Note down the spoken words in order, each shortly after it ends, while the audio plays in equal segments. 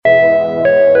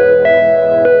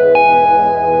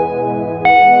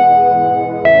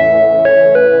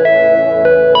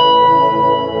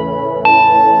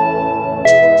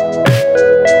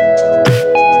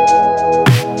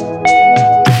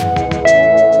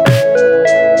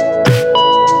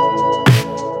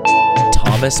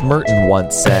Thomas Merton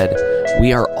once said,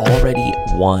 "We are already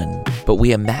one, but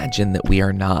we imagine that we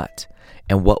are not.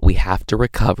 And what we have to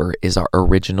recover is our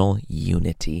original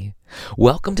unity."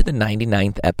 Welcome to the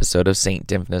 99th episode of St.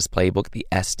 Dymphna's Playbook, the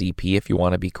SDP if you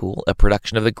want to be cool, a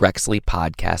production of the Grexley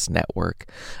Podcast Network.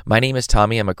 My name is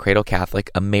Tommy. I'm a cradle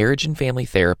Catholic, a marriage and family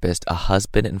therapist, a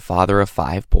husband and father of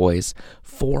 5 boys,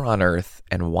 4 on earth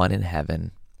and 1 in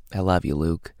heaven. I love you,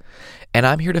 Luke. And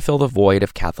I'm here to fill the void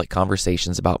of Catholic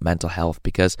conversations about mental health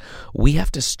because we have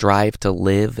to strive to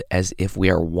live as if we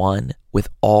are one with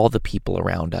all the people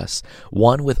around us,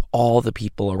 one with all the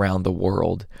people around the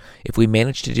world. If we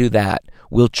manage to do that,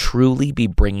 we'll truly be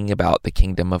bringing about the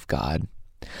kingdom of God.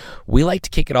 We like to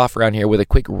kick it off around here with a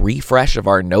quick refresh of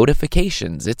our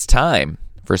notifications. It's time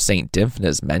for St.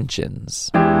 Dymphna's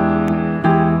Mentions.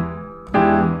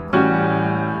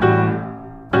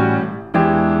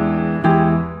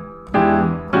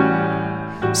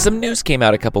 Some news came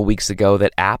out a couple weeks ago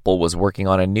that Apple was working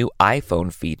on a new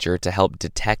iPhone feature to help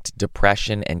detect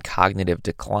depression and cognitive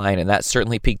decline, and that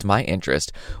certainly piqued my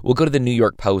interest. We'll go to the New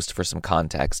York Post for some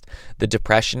context. The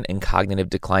depression and cognitive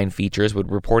decline features would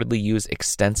reportedly use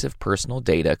extensive personal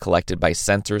data collected by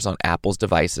sensors on Apple's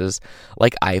devices,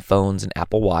 like iPhones and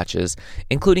Apple Watches,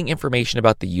 including information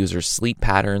about the user's sleep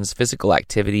patterns, physical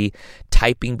activity,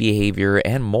 typing behavior,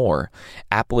 and more.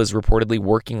 Apple is reportedly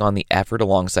working on the effort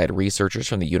alongside researchers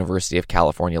from the University of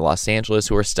California, Los Angeles,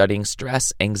 who are studying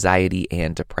stress, anxiety,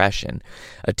 and depression.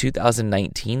 A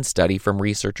 2019 study from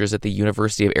researchers at the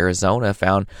University of Arizona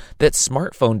found that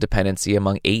smartphone dependency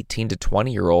among 18 to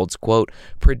 20-year-olds, quote,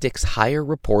 predicts higher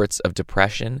reports of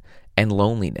depression and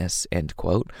loneliness, end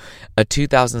quote. A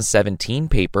 2017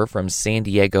 paper from San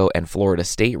Diego and Florida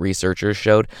State researchers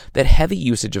showed that heavy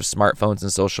usage of smartphones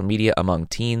and social media among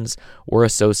teens were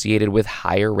associated with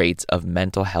higher rates of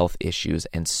mental health issues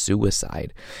and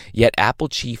suicide. Yet Apple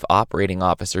Chief Operating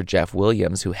Officer Jeff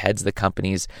Williams, who heads the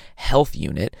company's health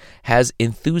unit, has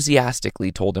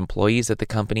enthusiastically told employees that the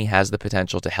company has the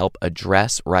potential to help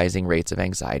address rising rates of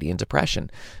anxiety and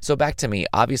depression. So back to me,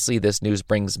 obviously this news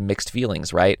brings mixed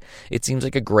feelings, right? It seems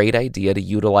like a great idea to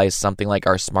utilize something like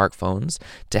our smartphones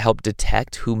to help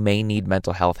detect who may need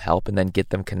mental health help and then get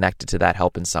them connected to that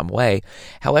help in some way.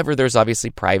 However, there's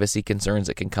obviously privacy concerns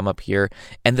that can come up here,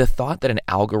 and the thought that an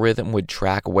algorithm would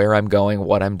track where I'm going,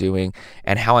 what I'm doing,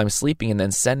 and how I'm sleeping and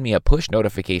then send me a push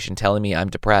notification telling me I'm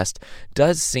depressed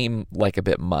does seem like a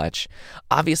bit much.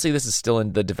 Obviously, this is still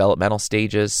in the developmental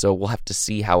stages, so we'll have to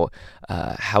see how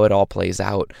it all plays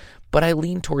out. But I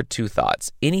lean toward 2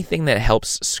 thoughts. Anything that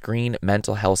helps screen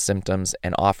mental health symptoms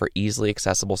and offer easily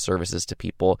accessible services to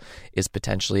people is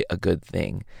potentially a good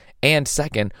thing. And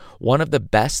second, one of the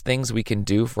best things we can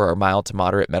do for our mild to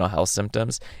moderate mental health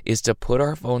symptoms is to put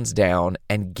our phones down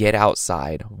and get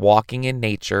outside, walking in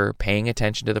nature, paying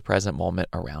attention to the present moment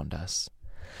around us.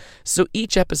 So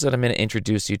each episode, I'm going to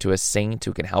introduce you to a saint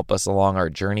who can help us along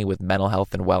our journey with mental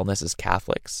health and wellness as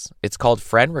Catholics. It's called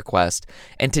Friend Request,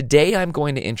 and today I'm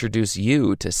going to introduce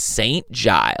you to Saint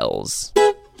Giles.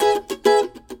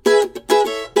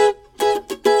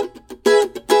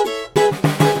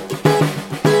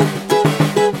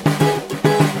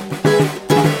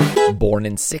 Born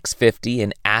in 650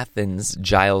 in Athens,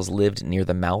 Giles lived near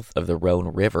the mouth of the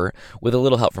Rhone River. With a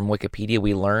little help from Wikipedia,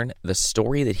 we learn the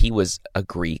story that he was a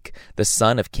Greek, the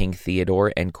son of King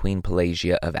Theodore and Queen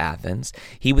Pelagia of Athens.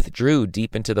 He withdrew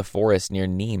deep into the forest near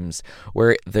Nimes,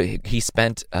 where he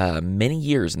spent many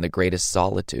years in the greatest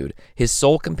solitude, his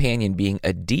sole companion being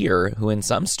a deer who in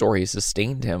some stories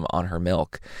sustained him on her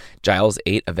milk. Giles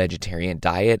ate a vegetarian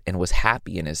diet and was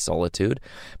happy in his solitude,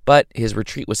 but his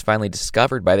retreat was finally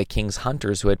discovered by the king's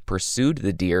hunters who had pursued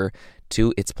the deer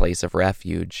to its place of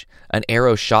refuge. An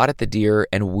arrow shot at the deer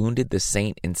and wounded the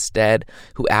saint instead,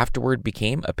 who afterward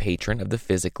became a patron of the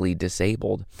physically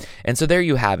disabled. And so there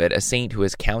you have it, a saint who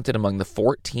is counted among the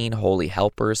 14 holy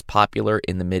helpers popular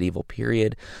in the medieval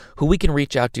period, who we can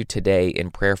reach out to today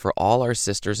in prayer for all our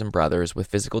sisters and brothers with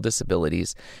physical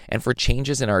disabilities and for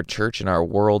changes in our church and our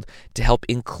world to help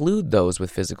include those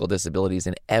with physical disabilities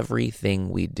in everything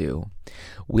we do.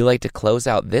 We like to close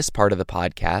out this part of the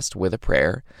podcast with a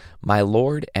prayer. My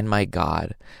Lord and my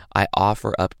God, I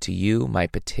offer up to you my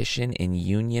petition in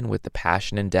union with the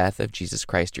passion and death of Jesus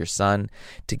Christ, your Son,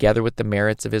 together with the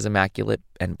merits of his Immaculate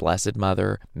and Blessed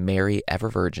Mother, Mary, ever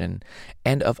Virgin,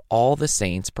 and of all the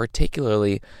saints,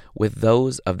 particularly with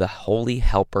those of the Holy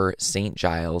Helper, Saint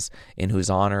Giles, in whose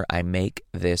honor I make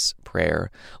this prayer.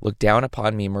 Look down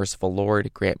upon me, merciful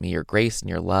Lord, grant me your grace and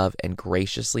your love, and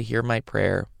graciously hear my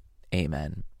prayer.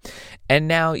 Amen. And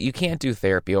now, you can't do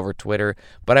therapy over Twitter,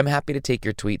 but I'm happy to take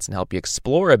your tweets and help you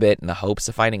explore a bit in the hopes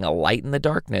of finding a light in the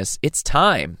darkness. It's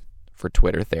time for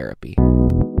Twitter therapy.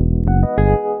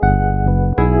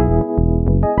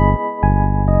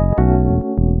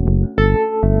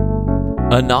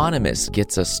 Anonymous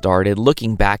gets us started.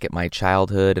 Looking back at my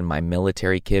childhood and my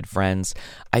military kid friends,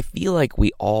 I feel like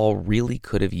we all really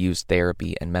could have used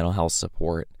therapy and mental health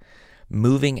support.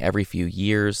 Moving every few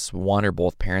years, one or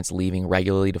both parents leaving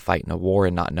regularly to fight in a war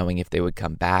and not knowing if they would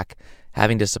come back,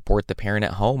 having to support the parent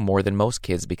at home more than most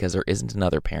kids because there isn't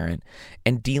another parent,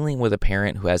 and dealing with a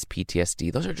parent who has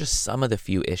PTSD. Those are just some of the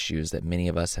few issues that many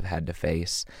of us have had to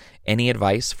face. Any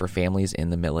advice for families in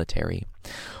the military?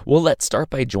 Well, let's start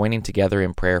by joining together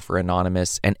in prayer for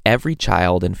Anonymous and every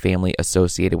child and family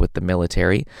associated with the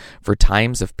military for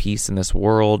times of peace in this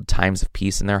world, times of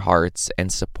peace in their hearts,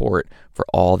 and support for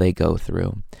all they go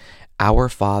through. Our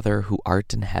Father, who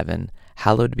art in heaven,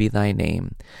 hallowed be thy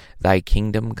name. Thy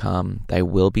kingdom come, thy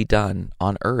will be done,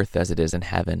 on earth as it is in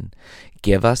heaven.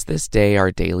 Give us this day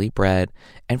our daily bread,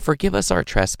 and forgive us our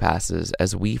trespasses,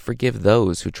 as we forgive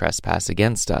those who trespass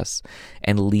against us.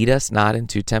 And lead us not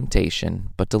into temptation,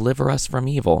 but deliver us from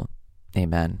evil.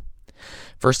 Amen.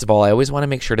 First of all, I always want to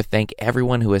make sure to thank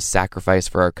everyone who has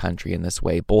sacrificed for our country in this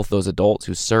way, both those adults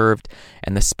who served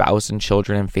and the spouse and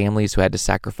children and families who had to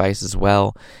sacrifice as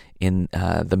well in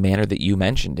the manner that you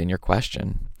mentioned in your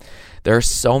question. There are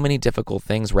so many difficult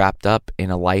things wrapped up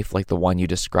in a life like the one you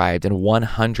described, and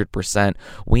 100%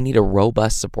 we need a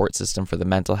robust support system for the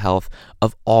mental health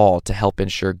of all to help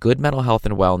ensure good mental health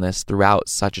and wellness throughout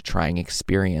such a trying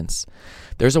experience.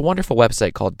 There's a wonderful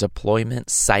website called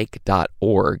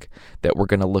deploymentpsych.org that we're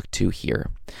going to look to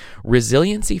here.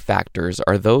 Resiliency factors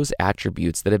are those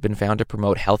attributes that have been found to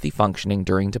promote healthy functioning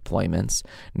during deployments.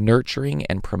 Nurturing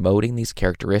and promoting these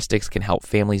characteristics can help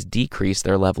families decrease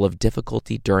their level of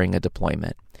difficulty during a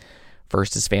deployment.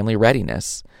 First is family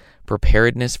readiness.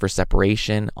 Preparedness for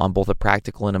separation on both a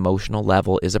practical and emotional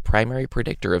level is a primary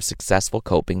predictor of successful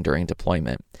coping during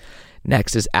deployment.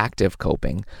 Next is active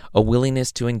coping. A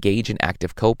willingness to engage in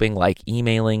active coping like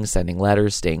emailing, sending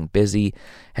letters, staying busy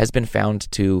has been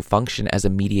found to function as a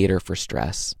mediator for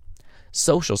stress.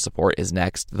 Social support is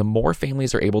next. The more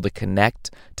families are able to connect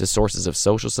to sources of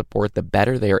social support, the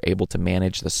better they are able to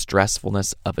manage the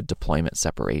stressfulness of a deployment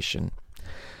separation.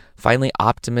 Finally,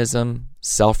 optimism,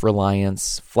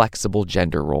 self-reliance, flexible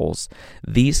gender roles.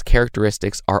 These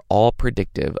characteristics are all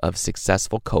predictive of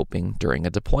successful coping during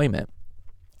a deployment.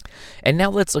 And now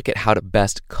let's look at how to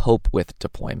best cope with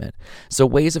deployment. So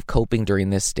ways of coping during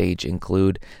this stage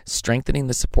include strengthening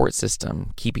the support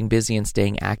system, keeping busy and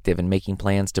staying active, and making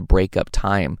plans to break up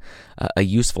time, a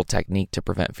useful technique to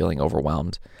prevent feeling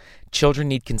overwhelmed. Children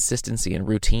need consistency and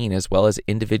routine as well as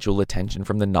individual attention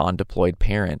from the non-deployed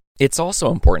parent. It's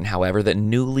also important, however, that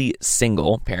newly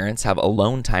single parents have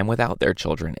alone time without their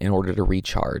children in order to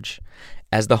recharge.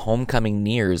 As the homecoming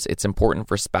nears, it's important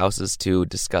for spouses to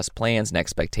discuss plans and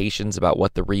expectations about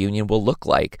what the reunion will look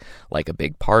like a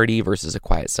big party versus a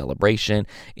quiet celebration,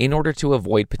 in order to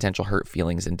avoid potential hurt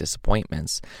feelings and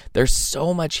disappointments. There's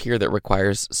so much here that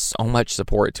requires so much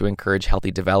support to encourage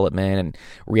healthy development and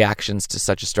reactions to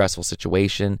such a stressful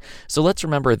situation. So let's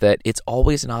remember that it's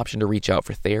always an option to reach out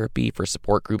for therapy, for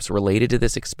support groups related to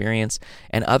this experience,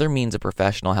 and other means of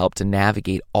professional help to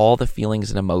navigate all the feelings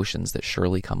and emotions that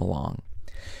surely come along.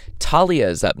 Talia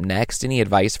is up next. Any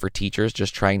advice for teachers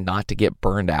just trying not to get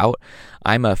burned out?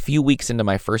 I'm a few weeks into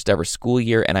my first ever school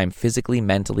year, and I'm physically,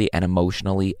 mentally, and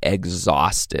emotionally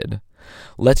exhausted.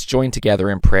 Let's join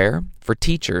together in prayer for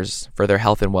teachers, for their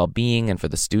health and well-being, and for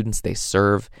the students they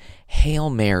serve. Hail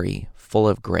Mary, full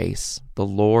of grace, the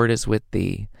Lord is with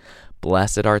thee.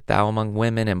 Blessed art thou among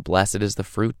women, and blessed is the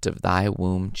fruit of thy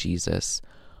womb, Jesus.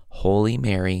 Holy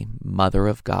Mary, Mother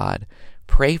of God,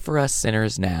 pray for us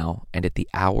sinners now and at the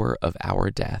hour of our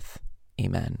death.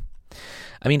 Amen.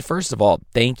 First of all,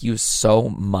 thank you so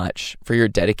much for your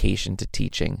dedication to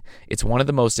teaching. It's one of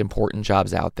the most important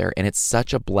jobs out there, and it's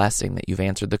such a blessing that you've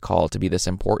answered the call to be this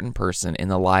important person in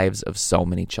the lives of so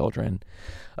many children.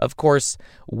 Of course,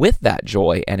 with that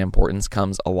joy and importance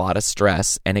comes a lot of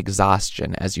stress and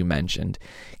exhaustion, as you mentioned.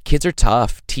 Kids are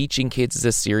tough. Teaching kids is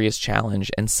a serious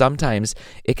challenge, and sometimes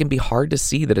it can be hard to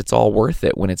see that it's all worth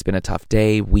it when it's been a tough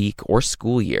day, week, or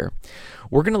school year.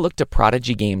 We're going to look to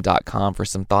prodigygame.com for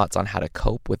some thoughts on how to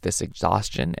cope with this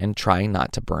exhaustion and trying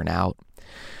not to burn out.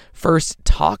 First,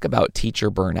 talk about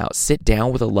teacher burnout. Sit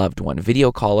down with a loved one,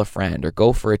 video call a friend, or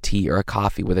go for a tea or a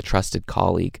coffee with a trusted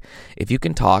colleague. If you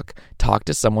can talk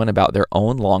to someone about their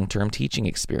own long-term teaching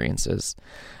experiences.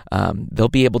 They'll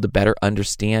be able to better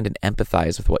understand and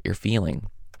empathize with what you're feeling.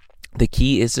 The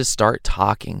key is to start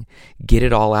talking. Get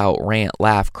it all out. Rant,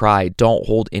 laugh, cry. Don't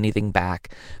hold anything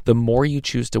back. The more you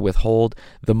choose to withhold,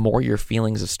 the more your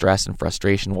feelings of stress and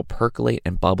frustration will percolate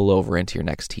and bubble over into your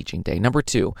next teaching day. Number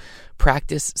 2,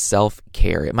 practice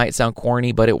self-care. It might sound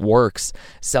corny, but it works.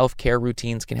 Self-care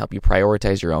routines can help you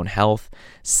prioritize your own health.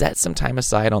 Set some time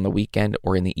aside on the weekend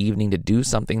or in the evening to do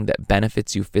something that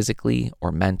benefits you physically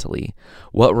or mentally.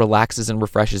 What relaxes and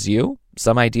refreshes you?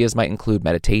 Some ideas might include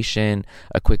meditation,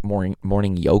 a quick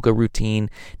morning yoga routine,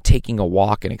 taking a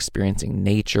walk and experiencing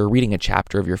nature, reading a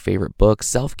chapter of your favorite book.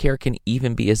 Self-care can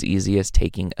even be as easy as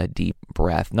taking a deep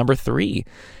breath. Number 3,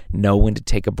 know when to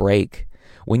take a break.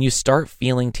 When you start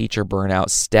feeling teacher burnout,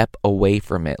 step away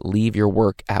from it. Leave your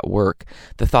work at work.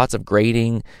 The thoughts of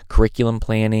grading, curriculum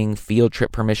planning, field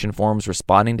trip permission forms,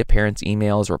 responding to parents'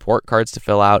 emails, report cards to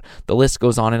fill out, the list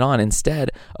goes on and on. Instead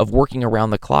of working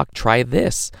around the clock, try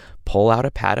this. Pull out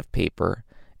a pad of paper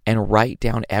and write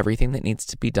down everything that needs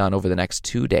to be done over the next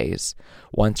 2 days.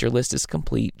 Once your list is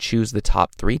complete, choose the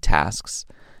top 3 tasks.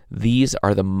 These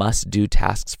are the must-do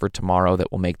tasks for tomorrow that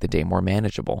will make the day more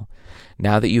manageable.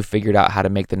 Now that you've figured out how to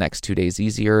make the next 2 days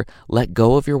easier, let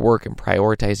go of your work and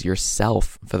prioritize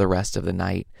yourself for the rest of the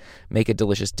night. Make a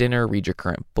delicious dinner, read your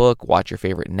current book, watch your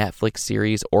favorite Netflix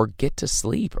series, or get to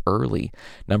sleep early.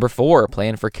 Number 4,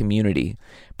 plan for community.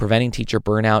 Preventing teacher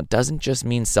burnout doesn't just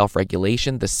mean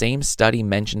self-regulation. The same study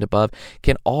mentioned above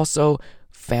can also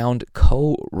found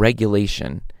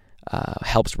co-regulation.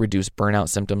 Helps reduce burnout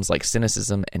symptoms like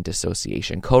cynicism and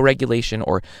dissociation. Co-regulation,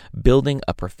 or building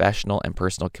a professional and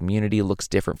personal community, looks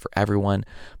different for everyone,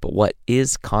 but what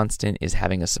is constant is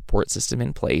having a support system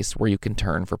in place where you can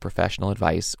turn for professional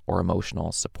advice or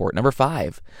emotional support. Number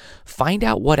 5, find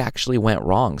out what actually went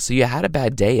wrong. So you had a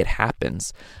bad day, it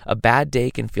happens. A bad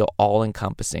day can feel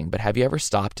all-encompassing, but have you ever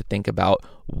stopped to think about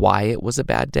why it was a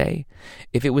bad day?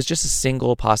 If it was just a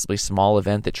single, possibly small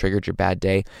event that triggered your bad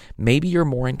day, maybe you're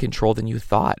more in control than you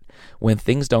thought. When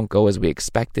things don't go as we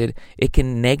expected, it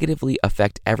can negatively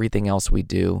affect everything else we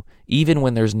do, even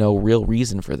when there's no real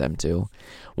reason for them to.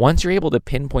 Once you're able to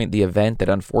pinpoint the event that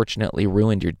unfortunately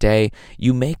ruined your day,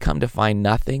 you may come to find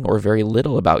nothing or very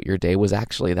little about your day was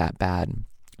actually that bad.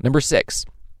 Number 6,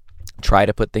 try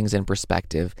to put things in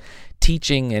perspective.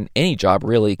 Teaching and any job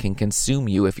really can consume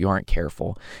you if you aren't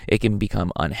careful. It can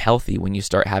become unhealthy when you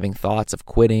start having thoughts of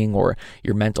quitting or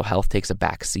your mental health takes a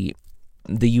back seat.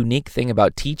 The unique thing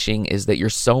about teaching is that you're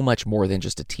so much more than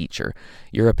just a teacher.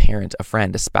 You're a parent, a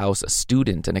friend, a spouse, a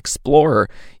student, an explorer.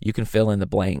 You can fill in the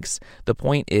blanks. The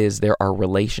point is there are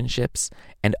relationships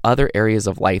and other areas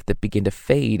of life that begin to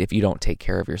fade if you don't take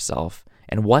care of yourself.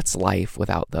 And what's life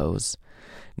without those?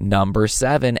 Number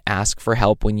 7, ask for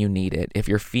help when you need it. If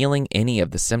you're feeling any of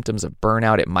the symptoms of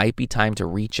burnout, it might be time to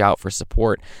reach out for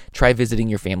support. Try visiting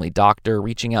your family doctor,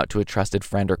 reaching out to a trusted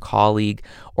friend or colleague,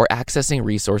 or accessing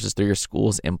resources through your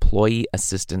school's employee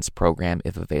assistance program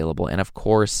if available. And of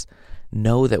course,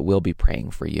 know that we'll be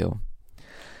praying for you.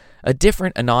 A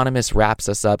different anonymous wraps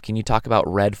us up. Can you talk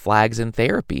about red flags in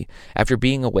therapy? After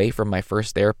being away from my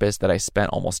first therapist that I spent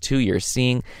almost 2 years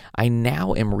seeing, I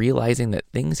now am realizing that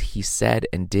things he said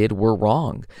and did were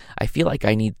wrong. I feel like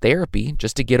I need therapy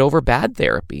just to get over bad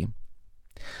therapy.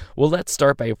 Well, let's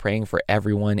start by praying for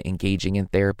everyone engaging in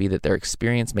therapy that their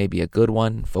experience may be a good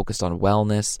one, focused on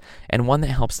wellness, and one that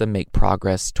helps them make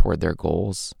progress toward their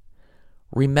goals.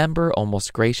 Remember, O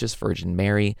most gracious Virgin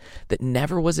Mary, that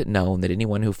never was it known that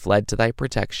anyone who fled to thy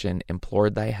protection,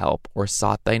 implored thy help, or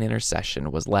sought thine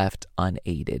intercession was left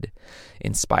unaided.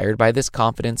 Inspired by this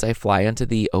confidence, I fly unto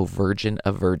thee, O Virgin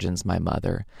of Virgins, my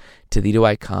Mother. To thee do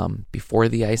I come, before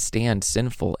thee I stand,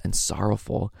 sinful and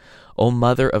sorrowful. O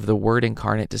Mother of the Word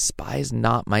incarnate, despise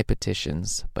not my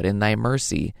petitions, but in thy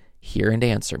mercy hear and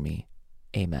answer me.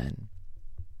 Amen.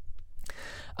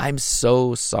 I'm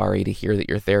so sorry to hear that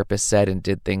your therapist said and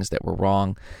did things that were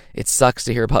wrong. It sucks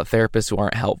to hear about therapists who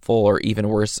aren't helpful or, even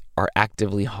worse, are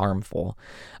actively harmful.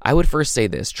 I would first say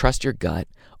this: trust your gut.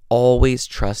 Always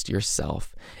trust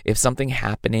yourself. If something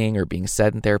happening or being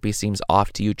said in therapy seems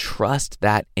off to you, trust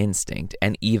that instinct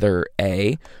and either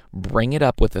A, bring it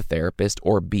up with the therapist,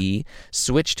 or B,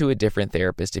 switch to a different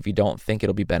therapist if you don't think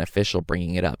it'll be beneficial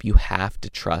bringing it up. You have to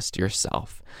trust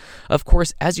yourself. Of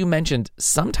course, as you mentioned,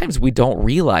 sometimes we don't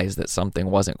realize that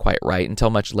something wasn't quite right until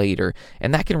much later,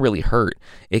 and that can really hurt.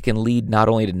 It can lead not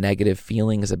only to negative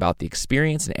feelings about the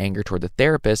experience and anger toward the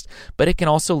therapist, but it can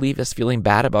also leave us feeling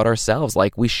bad about ourselves,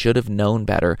 like we should have known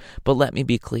better. But let me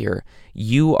be clear,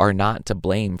 you are not to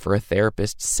blame for a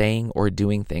therapist saying or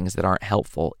doing things that aren't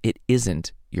helpful. It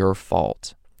isn't your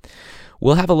fault.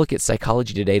 We'll have a look at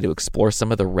Psychology Today to explore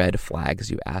some of the red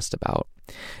flags you asked about.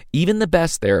 Even the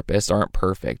best therapists aren't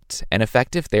perfect, and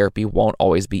effective therapy won't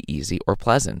always be easy or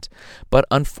pleasant. But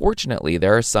unfortunately,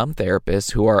 there are some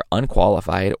therapists who are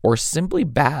unqualified or simply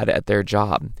bad at their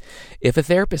job. If a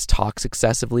therapist talks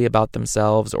excessively about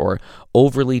themselves or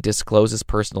overly discloses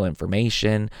personal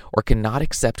information or cannot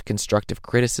accept constructive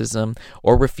criticism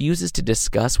or refuses to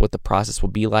discuss what the process will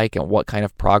be like and what kind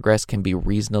of progress can be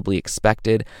reasonably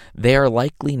expected, they are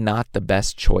likely not the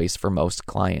best choice for most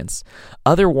clients.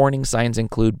 Other warning signs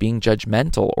include being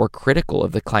judgmental or critical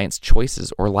of the client's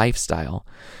choices or lifestyle,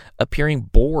 appearing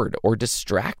bored or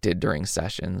distracted during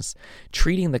sessions,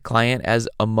 treating the client as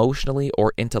emotionally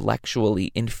or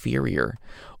intellectually inferior,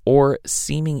 or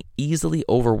seeming easily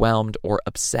overwhelmed or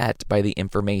upset by the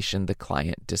information the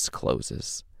client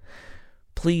discloses.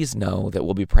 Please know that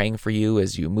we'll be praying for you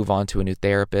as you move on to a new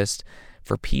therapist,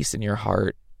 for peace in your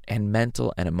heart and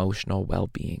mental and emotional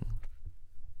well-being.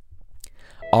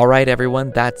 All right,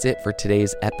 everyone, that's it for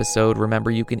today's episode.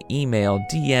 Remember, you can email,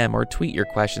 DM, or tweet your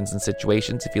questions and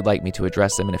situations if you'd like me to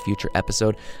address them in a future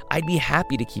episode. I'd be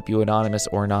happy to keep you anonymous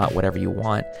or not, whatever you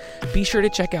want. Be sure to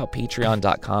check out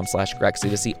patreon.com/Grexley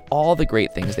to see all the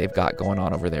great things they've got going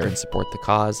on over there and support the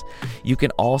cause. You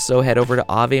can also head over to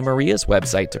Ave Maria's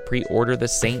website to pre-order the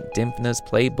St. Dymphna's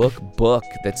Playbook book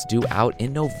that's due out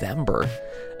in November.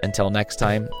 Until next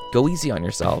time, go easy on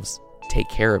yourselves. Take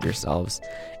care of yourselves.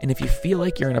 And if you feel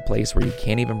like you're in a place where you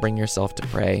can't even bring yourself to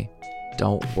pray,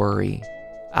 don't worry.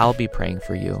 I'll be praying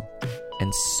for you.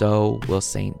 And so will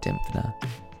Saint Dymphna.